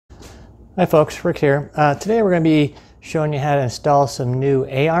Hi folks, Rick here. Today we're going to be showing you how to install some new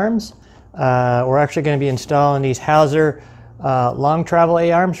A-arms. We're actually going to be installing these Hauser long travel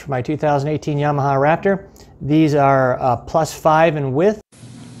A-arms for my 2018 Yamaha Raptor. These are +5 in width.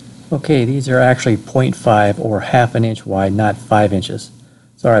 Okay, these are actually 0.5 or half an inch wide, not 5 inches.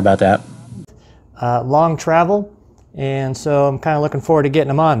 Sorry about that. Long travel, and so I'm kind of looking forward to getting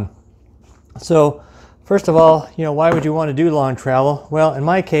them on. So first of all, why would you want to do long travel? Well, in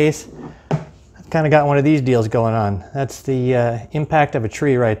my case, I've kind of got one of these deals going on. That's the impact of a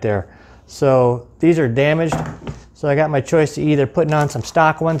tree right there. So these are damaged, so I got my choice to either putting on some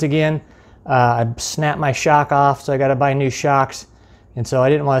stock ones again. I snapped my shock off, so I got to buy new shocks, and so I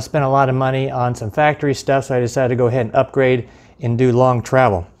didn't want to spend a lot of money on some factory stuff, so I decided to go ahead and upgrade and do long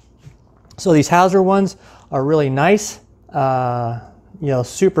travel. So these Hauser ones are really nice,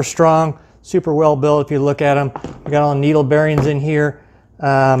 super strong, super well built. If you look at them, we got all the needle bearings in here.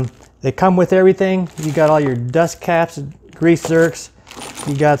 They come with everything. You got all your dust caps, grease zerks.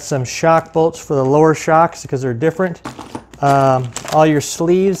 You got some shock bolts for the lower shocks because they're different. All your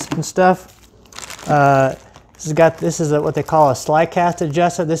sleeves and stuff. This is what they call a slide cast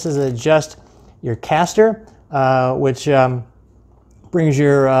adjuster. This is adjust your caster, which brings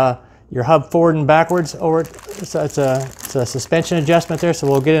your hub forward and backwards over. So it's a suspension adjustment there. So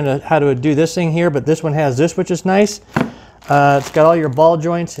we'll get into how to do this thing here. But this one has this, which is nice. It's got all your ball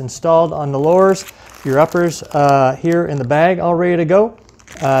joints installed on the lowers, your uppers here in the bag, all ready to go.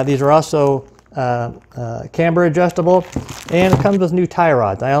 These are also camber adjustable, and it comes with new tie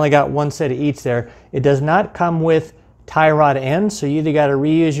rods. I only got one set of each there. It does not come with tie rod ends, so you either got to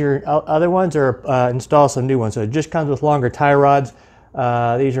reuse your other ones or install some new ones. So it just comes with longer tie rods.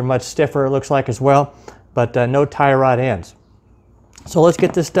 These are much stiffer, it looks like, as well, but no tie rod ends. So let's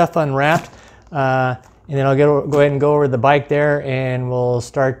get this stuff unwrapped, and then I'll go ahead and go over the bike there, and we'll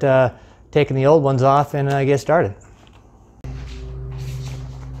start taking the old ones off and get started.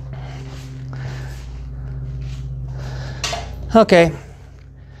 Okay,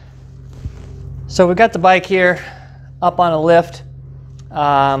 so we got the bike here up on a lift.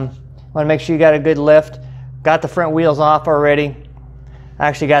 Want to make sure you got a good lift. Got the front wheels off already.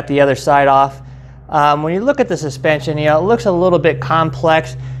 Actually got the other side off. When you look at the suspension, it looks a little bit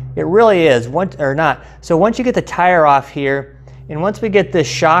complex. It really is, or not. So once you get the tire off here, and once we get this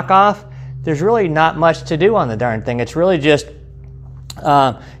shock off, there's really not much to do on the darn thing. It's really just,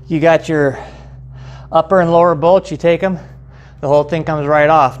 you got your upper and lower bolts, you take them, the whole thing comes right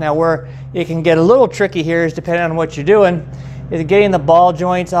off. Now where it can get a little tricky here is, depending on what you're doing, is getting the ball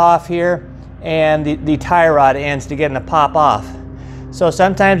joints off here and the tie rod ends to get them to pop off. So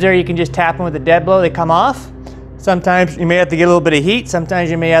sometimes there you can just tap them with a dead blow, they come off. Sometimes you may have to get a little bit of heat. Sometimes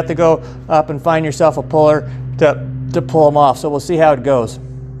you may have to go up and find yourself a puller to pull them off. So we'll see how it goes.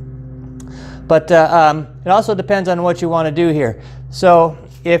 But it also depends on what you want to do here. So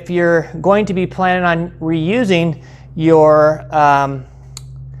if you're going to be planning on reusing your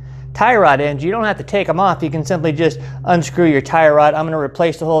tie rod ends, you don't have to take them off. You can simply just unscrew your tie rod. I'm going to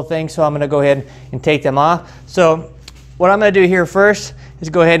replace the whole thing, so I'm going to go ahead and take them off. So what I'm going to do here first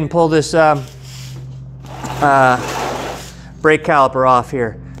is go ahead and pull this brake caliper off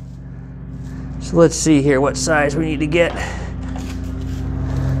here. So let's see here what size we need to get.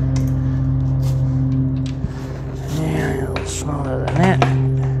 Yeah, a little smaller than that.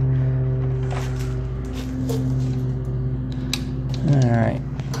 All right.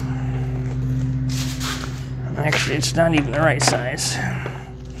 Actually, it's not even the right size.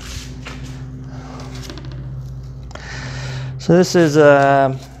 So this is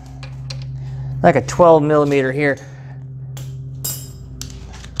like a 12 millimeter here.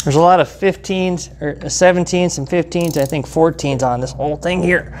 There's a lot of 15s, or 17s, some 15s, I think 14s on this whole thing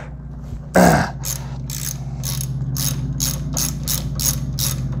here.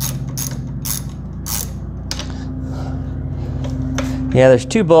 Yeah, there's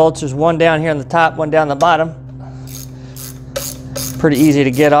two bolts. There's one down here on the top, one down the bottom. Pretty easy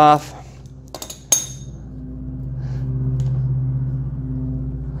to get off.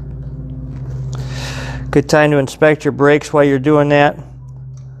 Good time to inspect your brakes while you're doing that,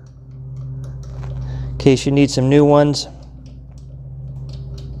 in case you need some new ones.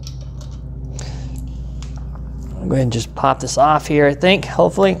 I'll go ahead and just pop this off here, I think,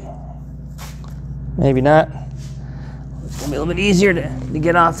 hopefully. Maybe not. It's gonna be a little bit easier to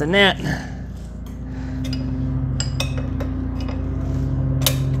get off than that.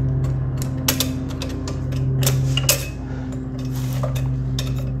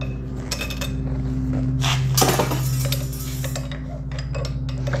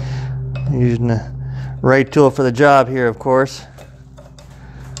 Using the right tool for the job here, of course.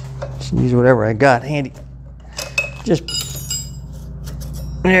 Just use whatever I got handy. Just,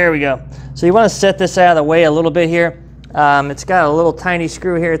 there we go. So you want to set this out of the way a little bit here. It's got a little tiny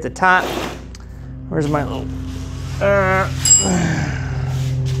screw here at the top. Where's my little,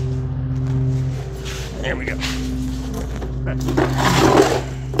 there we go.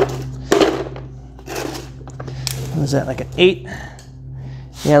 What is that, like an 8?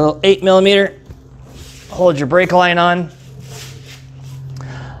 Yeah, a little 8mm. Hold your brake line on.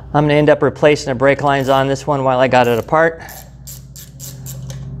 I'm gonna end up replacing the brake lines on this one while I got it apart.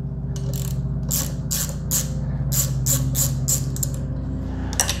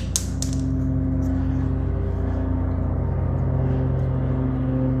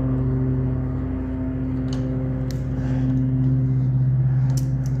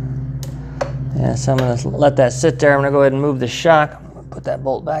 Yeah, so I'm gonna let that sit there. I'm gonna go ahead and move the shock. I'm gonna put that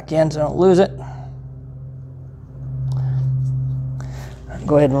bolt back in so I don't lose it.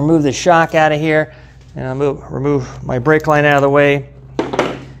 Go ahead and remove the shock out of here, and I'll remove my brake line out of the way,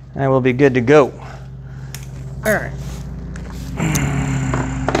 and I will be good to go. All right.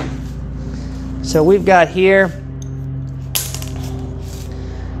 So we've got here,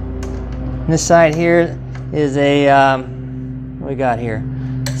 this side here is a, what we got here?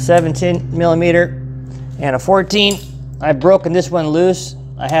 17mm and a 14. I've broken this one loose.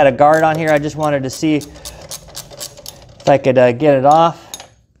 I had a guard on here. I just wanted to see if I could get it off.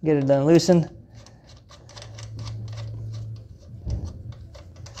 Get it done loosened.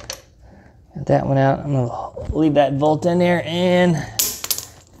 Get that one out. I'm gonna leave that bolt in there, and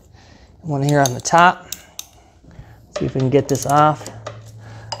one here on the top. See if we can get this off.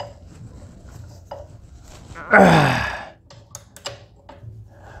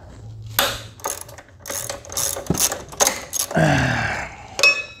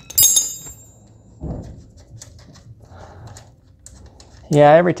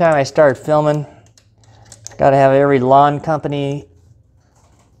 Yeah, every time I start filming, gotta have every lawn company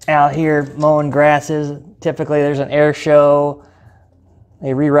out here mowing grasses. Typically there's an air show.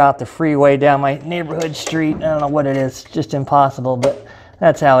 They reroute the freeway down my neighborhood street. I don't know what it is, it's just impossible, but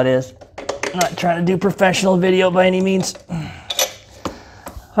that's how it is. I'm not trying to do professional video by any means.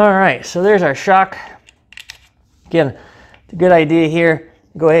 All right, so there's our shock. Again, it's a good idea here,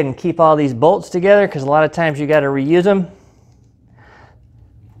 go ahead and keep all these bolts together, because a lot of times you gotta reuse them.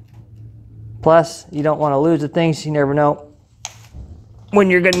 Plus, you don't want to lose the things. You never know when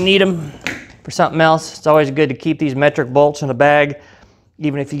you're going to need them for something else. It's always good to keep these metric bolts in a bag,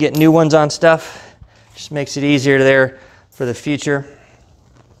 even if you get new ones on stuff. Just makes it easier there for the future.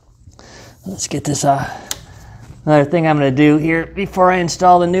 Let's get this off. Another thing I'm going to do here before I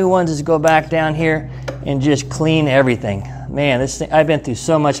install the new ones is go back down here and just clean everything. Man, this thing, I've been through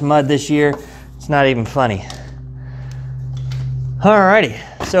so much mud this year, it's not even funny. Alrighty,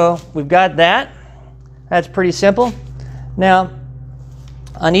 so we've got that. That's pretty simple. Now,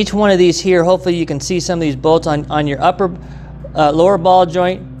 on each one of these here, hopefully you can see some of these bolts on your lower ball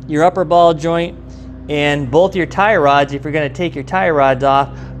joint, your upper ball joint, and both your tie rods, if you're going to take your tie rods off,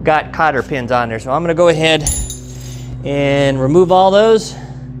 got cotter pins on there. So I'm going to go ahead and remove all those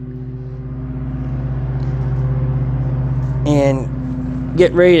and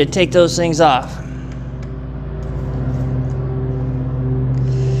get ready to take those things off.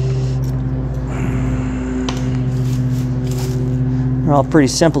 They're all pretty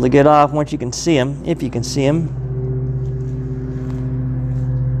simple to get off once you can see them, if you can see them.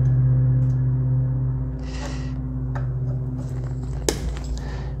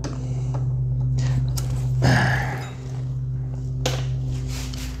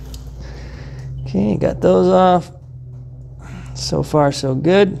 Okay, got those off. So far, so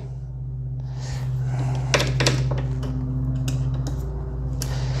good.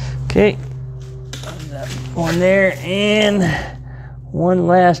 Okay, that one there, and one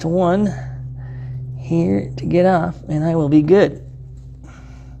last one here to get off, and I will be good.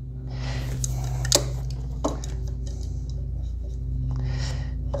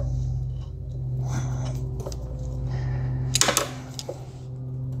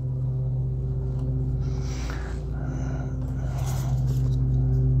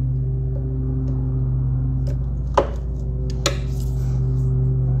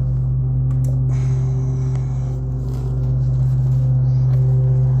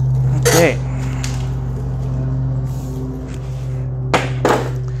 Okay,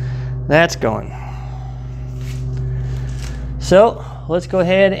 that's going. So let's go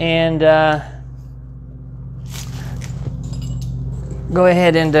ahead and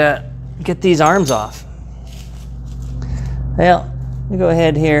get these arms off. Well, let me go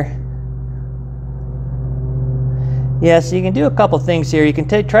ahead here Yeah, so you can do a couple things here. You can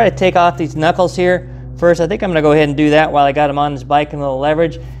try to take off these knuckles here first. I think I'm going to go ahead and do that while I got them on this bike and a little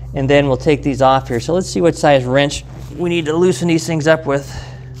leverage, and then we'll take these off here. So let's see what size wrench we need to loosen these things up with.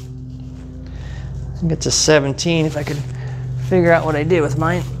 I think it's a 17 if I could figure out what I did with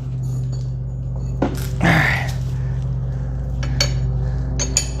mine. All right.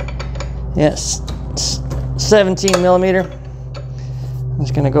 Yes, 17 millimeter. I'm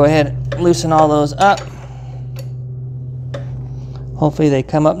just going to go ahead and loosen all those up. Hopefully they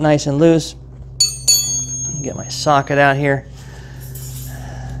come up nice and loose. Get my socket out here.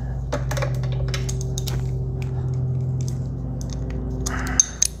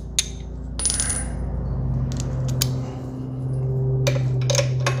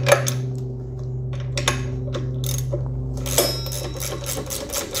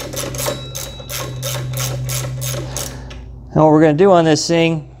 And what we're going to do on this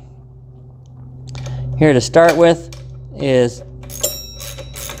thing here to start with is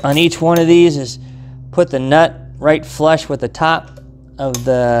on each one of these is put the nut right flush with the top of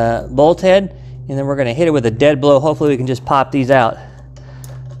the bolt head, and then we're going to hit it with a dead blow. Hopefully we can just pop these out.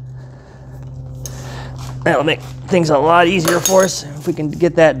 That'll make things a lot easier for us if we can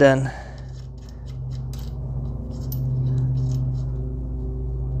get that done.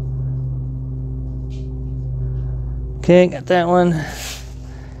 Okay, got that one.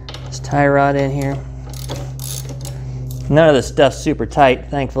 This tie rod in here. None of this stuff's super tight,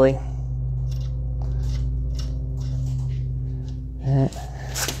 thankfully.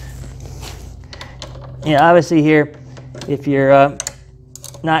 Yeah, obviously here, if you're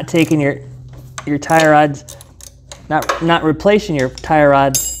not taking your tie rods, not replacing your tie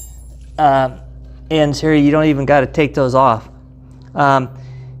rod ends here, you don't even got to take those off.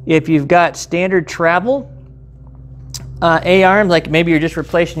 If you've got standard travel A-arms, like maybe you're just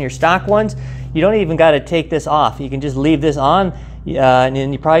replacing your stock ones, you don't even got to take this off. You can just leave this on, and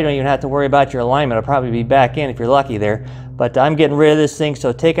then you probably don't even have to worry about your alignment. It'll probably be back in if you're lucky there. But I'm getting rid of this thing,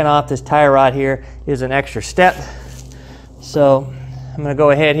 so taking off this tie rod here is an extra step. So I'm going to go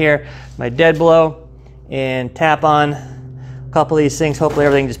ahead here, my dead blow, and tap on a couple of these things. Hopefully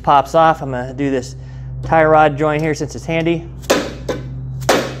everything just pops off. I'm going to do this tie rod joint here since it's handy.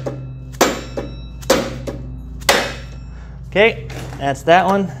 Okay, that's that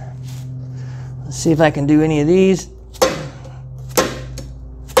one. Let's see if I can do any of these.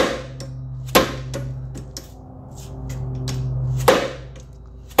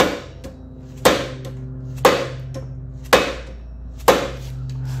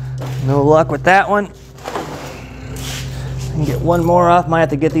 No luck with that one. I can get one more off. Might have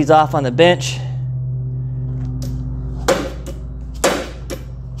to get these off on the bench.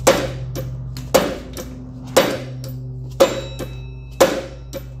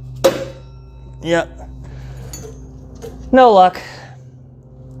 Yep. No luck.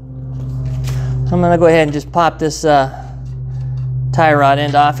 I'm gonna go ahead and just pop this tie rod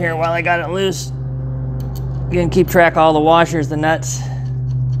end off here while I got it loose. Again, keep track of all the washers, the nuts.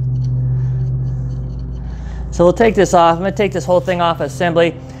 So we'll take this off. I'm gonna take this whole thing off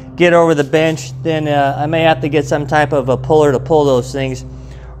assembly, get over the bench, then I may have to get some type of a puller to pull those things,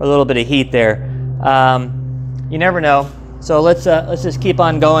 or a little bit of heat there. You never know. So let's just keep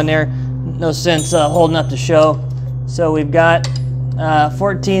on going there. No sense holding up the show. So we've got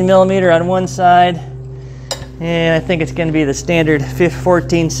 14 millimeter on one side, and I think it's going to be the standard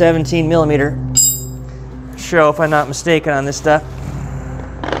 14, 17 millimeter show, if I'm not mistaken, on this stuff.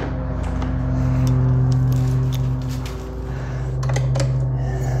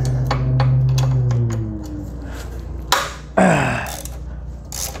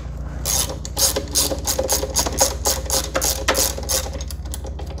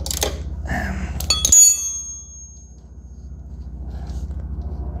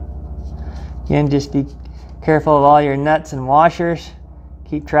 Again, just be careful of all your nuts and washers.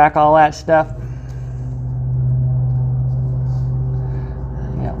 Keep track of all that stuff.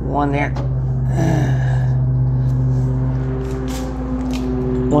 Got one there.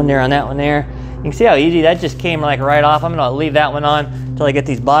 One there on that one there. You can see how easy that just came like right off. I'm gonna leave that one on until I get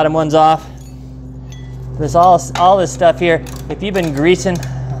these bottom ones off. There's all this stuff here. If you've been greasing,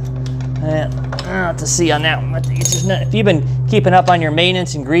 I don't have to see on that one. If you've been keeping up on your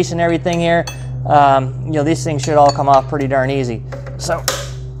maintenance and greasing everything here, you know, these things should all come off pretty darn easy. So,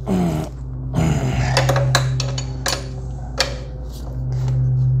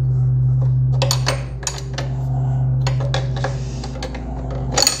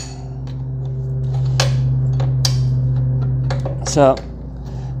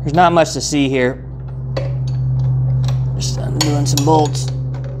 there's not much to see here. Just undoing some bolts.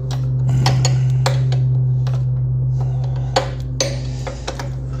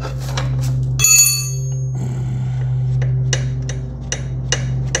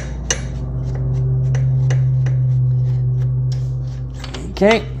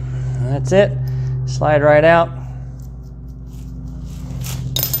 Okay, that's it. Slide right out.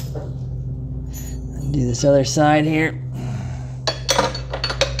 Do this other side here.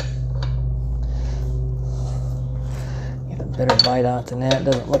 Get a better bite out than that.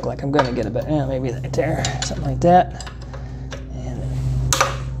 Doesn't look like I'm gonna get a bit. Maybe right there, something like that. And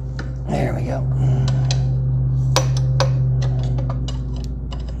there we go.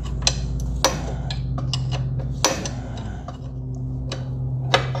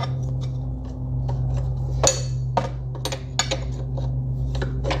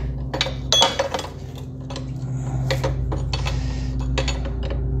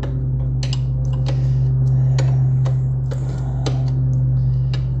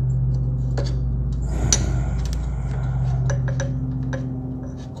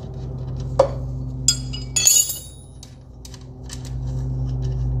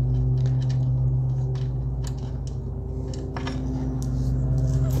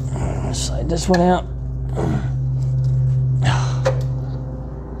 Slide this one out.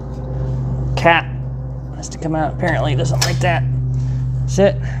 Cap has to come out. Apparently it doesn't like that. That's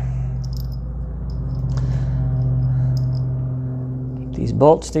it. Keep these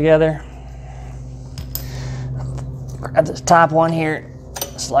bolts together. Grab this top one here.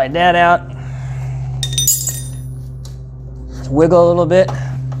 Slide that out. Just wiggle a little bit.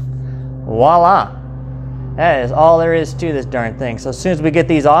 Voila. That is all there is to this darn thing. So as soon as we get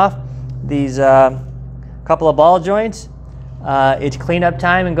these off, these couple of ball joints, it's cleanup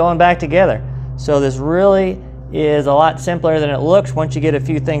time and going back together. So this really is a lot simpler than it looks once you get a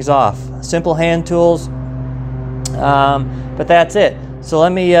few things off. Simple hand tools, but that's it. So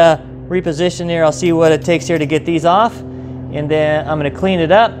let me reposition here. I'll see what it takes here to get these off, and then I'm going to clean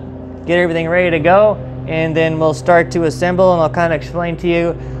it up, get everything ready to go, and then we'll start to assemble, and I'll kind of explain to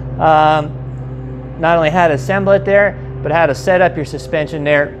you not only how to assemble it there, but how to set up your suspension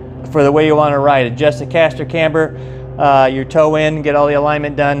there for the way you want to ride. Adjust the caster camber, your toe in, get all the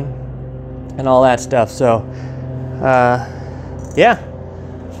alignment done, and all that stuff. So, yeah,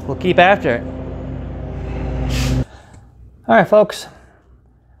 we'll keep after it. All right, folks,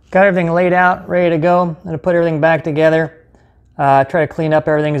 got everything laid out, ready to go. I'm going to put everything back together, try to clean up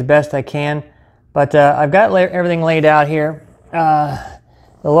everything as best I can. But I've got everything laid out here. The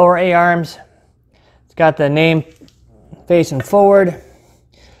lower A-arms, it's got the name facing forward.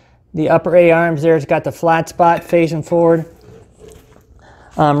 The upper A-arms there, it's got the flat spot facing forward.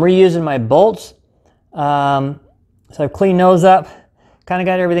 I'm reusing my bolts. So I've cleaned those up, kind of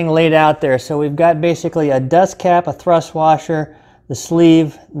got everything laid out there. So we've got basically a dust cap, a thrust washer, the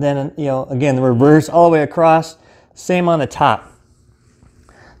sleeve, then, you know, again, the reverse all the way across, same on the top.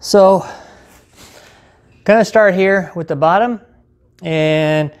 So, gonna start here with the bottom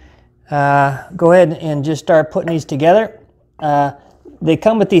and go ahead and just start putting these together. They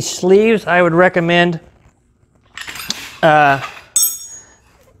come with these sleeves. I would recommend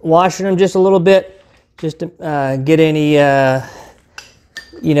washing them just a little bit, just to get any,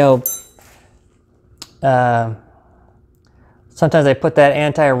 you know, sometimes I put that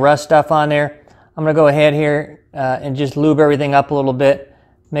anti-rust stuff on there. I'm gonna go ahead here and just lube everything up a little bit,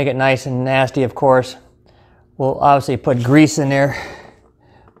 make it nice and nasty, of course. We'll obviously put grease in there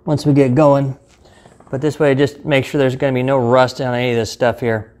once we get going. But this way, just make sure there's going to be no rust on any of this stuff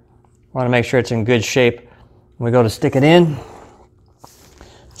here. I want to make sure it's in good shape when we go to stick it in.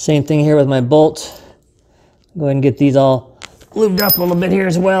 Same thing here with my bolts. Go ahead and get these all lubed up a little bit here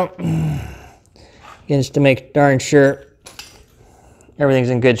as well. Again, just to make darn sure everything's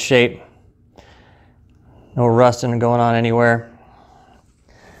in good shape. No rusting going on anywhere.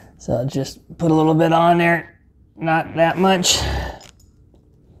 So I'll just put a little bit on there, not that much.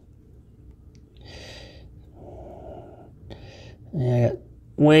 Yeah, I got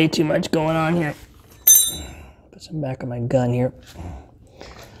way too much going on here. Put some back of my gun here.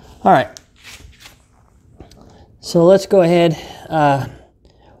 All right. So let's go ahead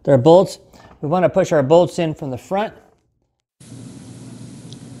with our bolts. We want to push our bolts in from the front.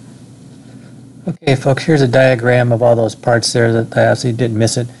 Okay, folks, here's a diagram of all those parts there that I obviously didn't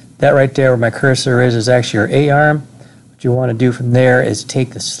miss it. That right there where my cursor is actually your A-arm. What you want to do from there is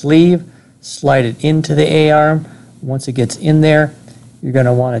take the sleeve, slide it into the A-arm. Once it gets in there, you're going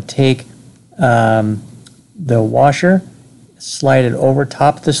to want to take the washer, slide it over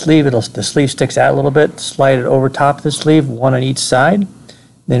top of the sleeve. The sleeve sticks out a little bit. Slide it over top of the sleeve, one on each side.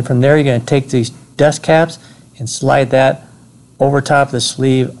 Then from there, you're going to take these dust caps and slide that over top of the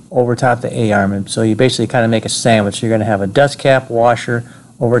sleeve, over top of the A-arm. And so you basically kind of make a sandwich. You're going to have a dust cap, washer,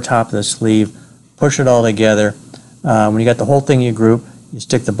 over top of the sleeve, push it all together. When you got the whole thing you group, you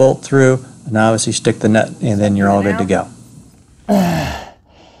stick the bolt through, and obviously stick the nut, and then you're all good to go.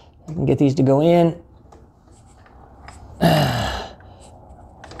 I can get these to go in.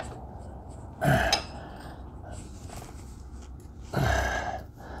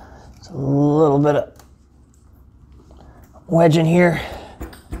 It's a little bit of wedge in here.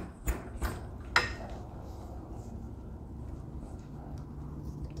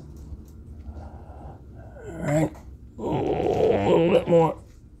 All right, a little bit more.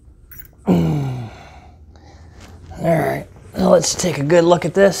 All right, now let's take a good look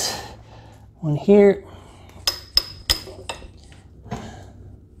at this one here.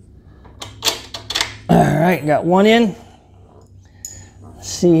 All right, got one in. Let's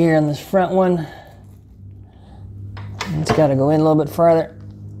see here on this front one. It's got to go in a little bit farther.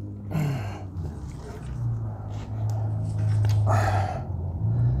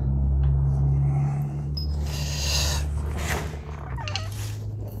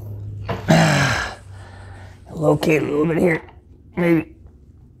 Locate a little bit here, maybe.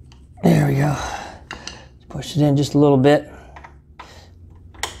 There we go. Let's push it in just a little bit.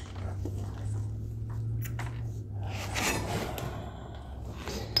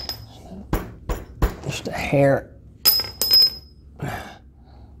 Just a hair.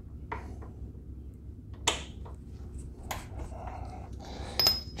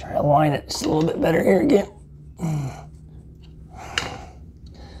 Try to line it just a little bit better here again.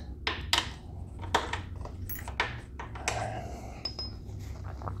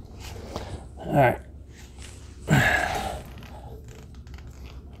 All right.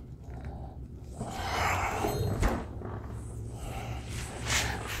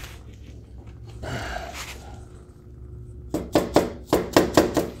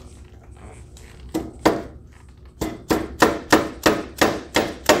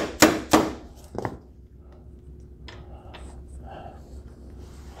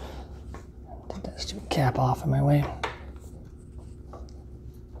 Take that stupid cap off in my way.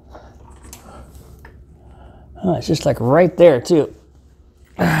 Oh, it's just like right there too.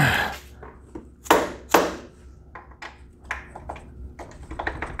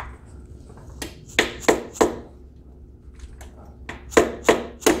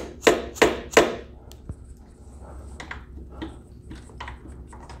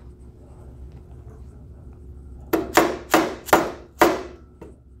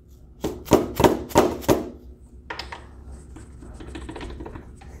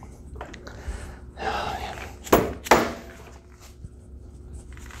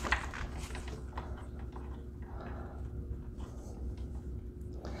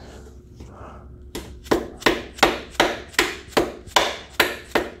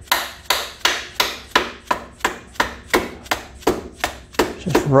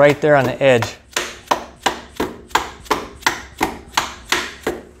 Just right there on the edge.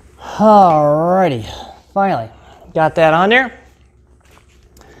 Alrighty, finally got that on there.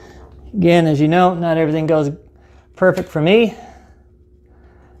 Again, as you know, not everything goes perfect for me.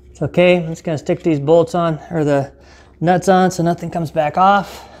 It's okay, I'm just gonna stick these bolts on, or the nuts on, so nothing comes back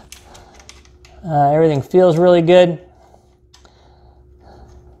off. Everything feels really good.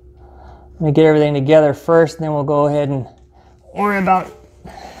 Let me get everything together first, and then we'll go ahead and worry about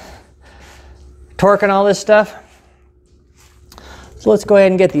torquing all this stuff. So let's go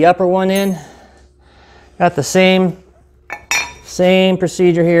ahead and get the upper one in. Got the same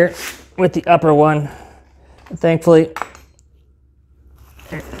procedure here with the upper one. Thankfully,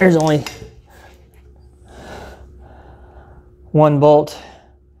 there's only one bolt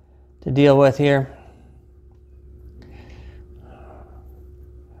to deal with here.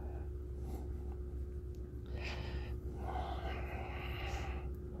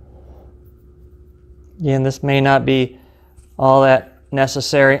 Again, this may not be all that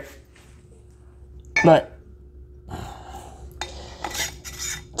necessary, but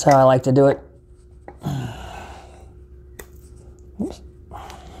that's how I like to do it. Oops. All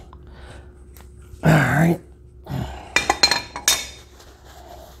right.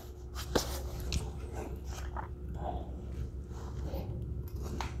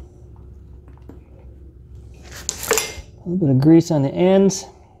 A little bit of grease on the ends.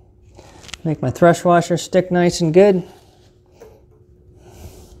 Make my thrush washer stick nice and good.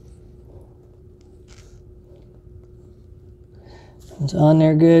 It's on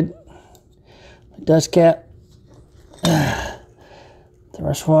there good. Dust cap.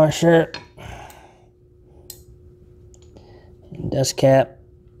 Thrush washer. And dust cap.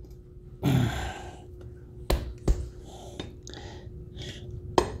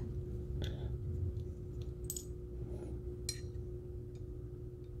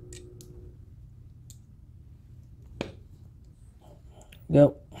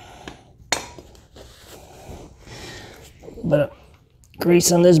 Go. But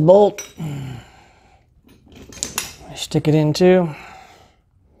grease on this bolt. Stick it in too.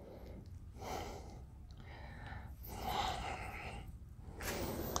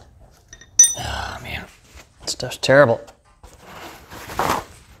 Oh man, that stuff's terrible.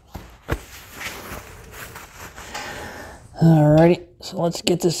 Alrighty, so let's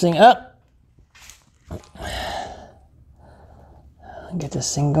get this thing up. Get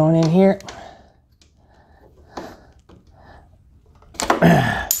this thing going in here.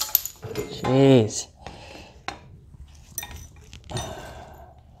 Jeez.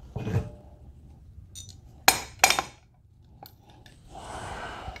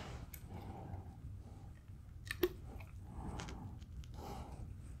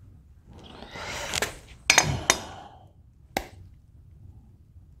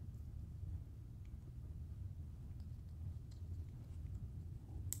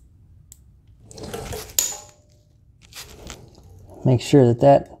 Make sure that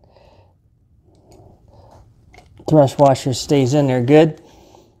that thrust washer stays in there good.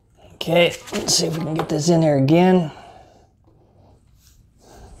 Okay, let's see if we can get this in there again.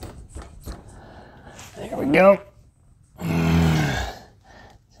 There we go.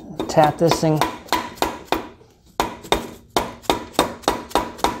 Tap this thing.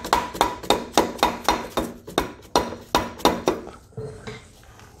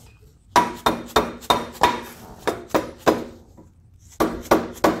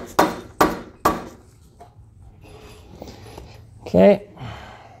 Okay,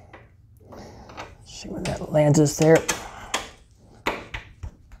 see where that lands us there.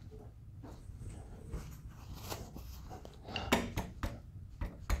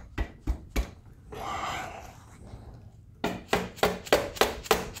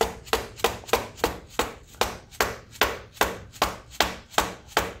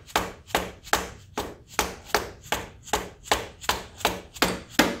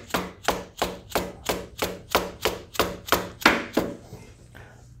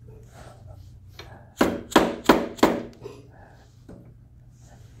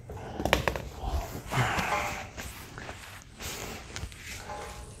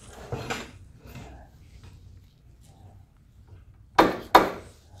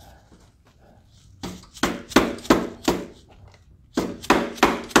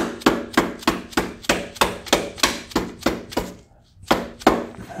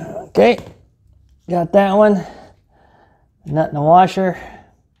 Okay, got that one. Nut in the washer.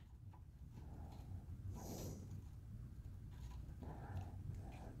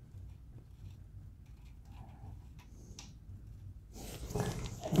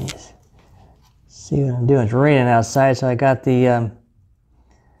 See what I'm doing? It's raining outside, so I got the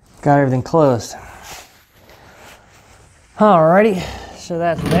got everything closed. Alrighty, so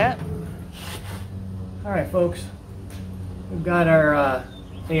that's that. All right, folks, we've got our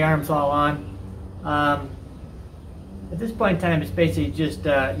A-arms all on. At this point in time, it's basically just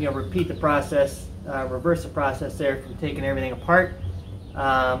repeat the process, reverse the process there from taking everything apart.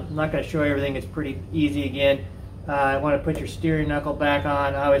 I'm not going to show you everything. It's pretty easy again. I want to put your steering knuckle back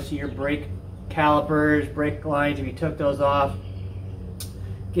on. Obviously, your brake calipers, brake lines, if you took those off.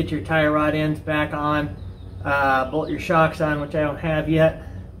 Get your tie rod ends back on. Bolt your shocks on, which I don't have yet.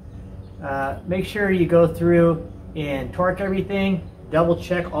 Make sure you go through and torque everything. Double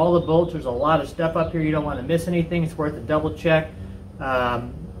check all the bolts. There's a lot of stuff up here. You don't want to miss anything. It's worth a double check.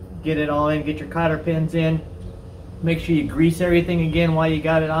 Get it all in. Get your cotter pins in. Make sure you grease everything again while you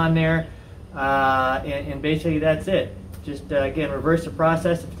got it on there. And basically that's it. Just again, reverse the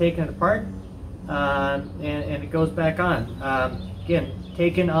process of taking it apart, and it goes back on. Again,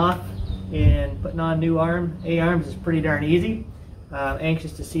 taking off and putting on new A-arms is pretty darn easy.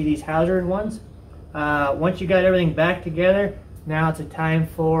 Anxious to see these hazard ones. Once you got everything back together, now it's a time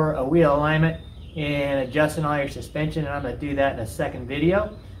for a wheel alignment and adjusting all your suspension, and I'm going to do that in a second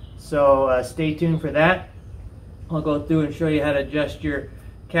video. So stay tuned for that. I'll go through and show you how to adjust your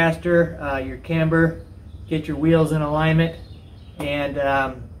caster, your camber, get your wheels in alignment, and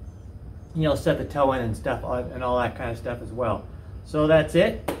set the toe in and stuff, and all that kind of stuff as well. So that's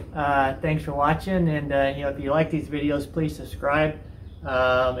it. Thanks for watching, and if you like these videos, please subscribe.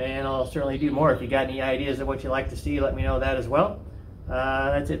 And I'll certainly do more. If you got any ideas of what you'd like to see, let me know that as well.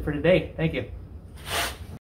 That's it for today. Thank you.